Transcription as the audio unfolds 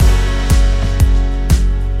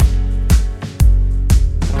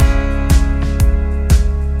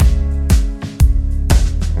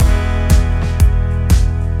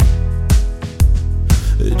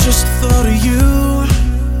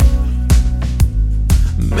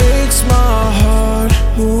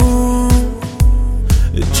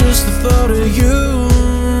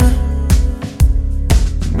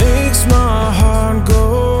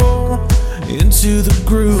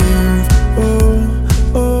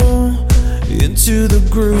into the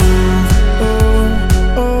groove. Oh,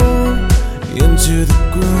 oh, into the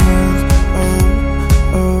groove. Oh,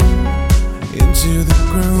 oh, into the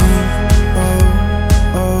groove. Oh,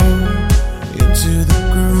 oh, into the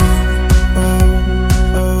groove. Oh,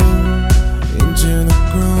 oh, into the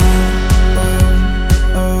groove. Oh,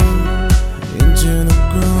 oh, into the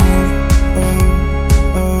groove. Oh,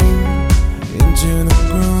 oh, into the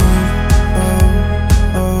groove. Oh,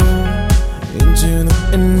 oh, into the.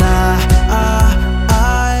 And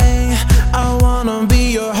I wanna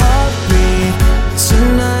be your heartbeat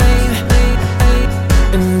tonight.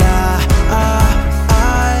 And I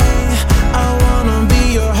wanna be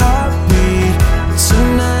your heartbeat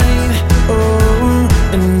tonight. Oh,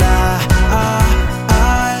 and I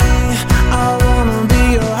wanna be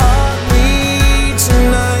your heartbeat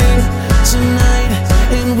tonight, tonight.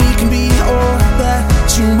 And we can be all that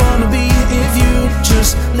you wanna be if you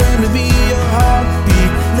just let me be your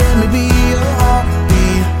heartbeat. Let me be your heartbeat.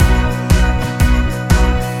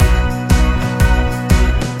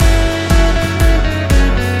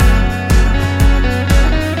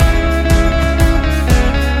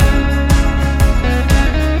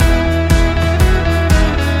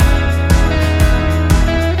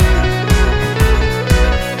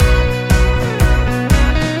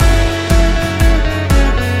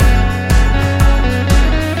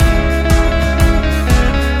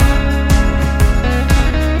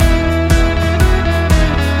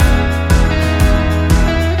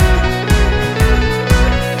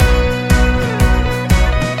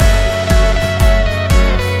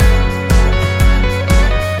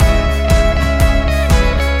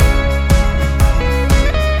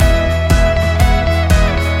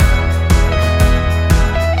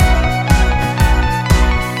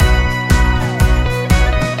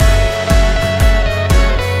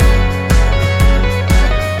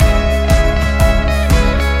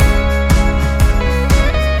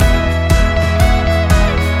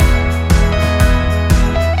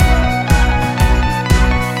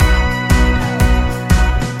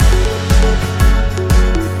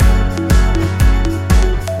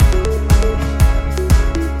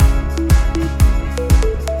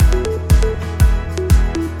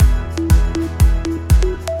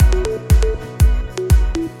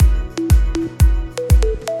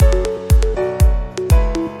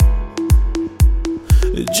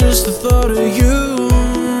 Just the thought of you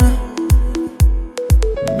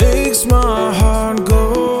makes my heart